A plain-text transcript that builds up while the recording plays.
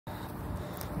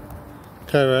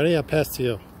Okay, ready? I'll pass to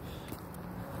you.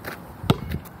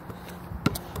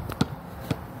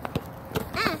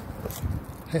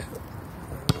 Here.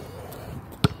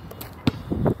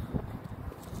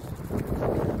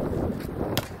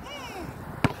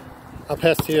 I'll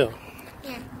pass to you.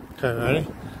 Yeah. Okay, ready?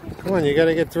 Come on, you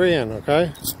gotta get 3 in,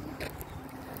 okay?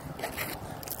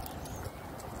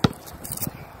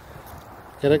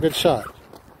 Get a good shot.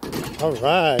 All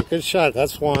right, good shot.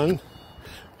 That's 1.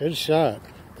 Good shot.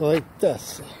 Go like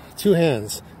this. 2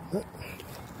 hands.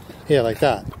 Here, like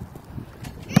that.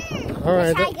 All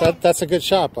right, that's a good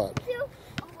shot, bud.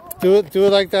 Do it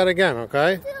like that again,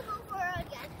 okay?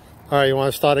 All right, you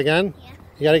want to start again? Yeah.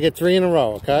 You got to get 3 in a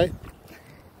row, okay?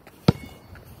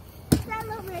 Start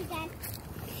over again.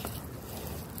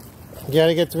 You got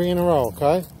to get 3 in a row,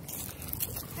 okay?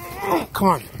 Come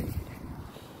on.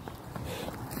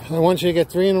 I want you to get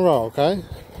 3 in a row, okay?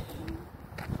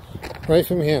 Right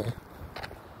from here.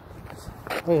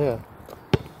 Right here.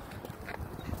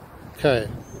 Okay.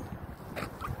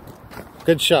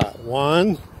 Good shot.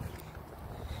 1.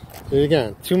 Do it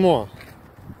again. 2 more.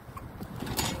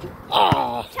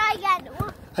 Ah! Try again.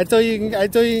 I thought you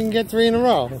can get 3 in a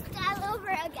row. Start over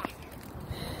again.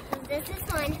 This is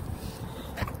 1.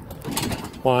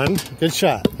 1. Good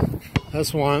shot.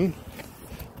 That's 1.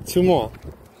 2 more.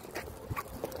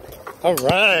 All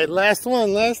right. Last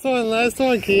one. Last one. Last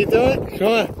one. Can you do it? Come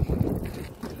on.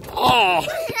 Oh!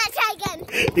 Try again.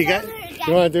 You got?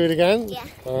 You want to do it again? Yeah.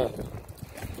 All right.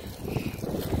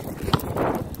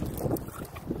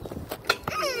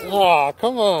 Oh,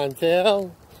 come on,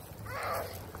 Tail.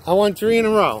 I want 3 in a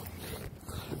row.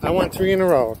 I want 3 in a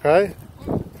row, okay?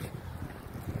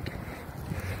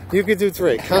 You could do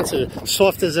 3. Concentrate.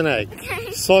 Soft as an egg.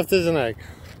 Soft as an egg.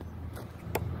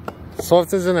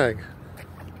 Soft as an egg.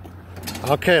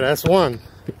 Okay, that's 1.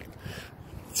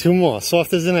 2 more.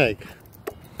 Soft as an egg.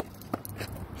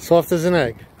 Soft as an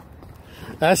egg.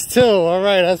 That's 2. All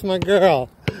right, that's my girl.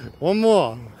 1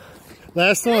 more.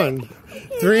 Last one.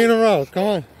 3 in a row. Come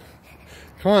on.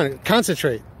 Come on.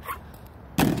 Concentrate.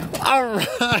 All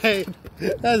right.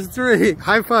 That's 3.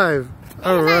 High five.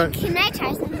 All right. Can I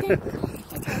try something?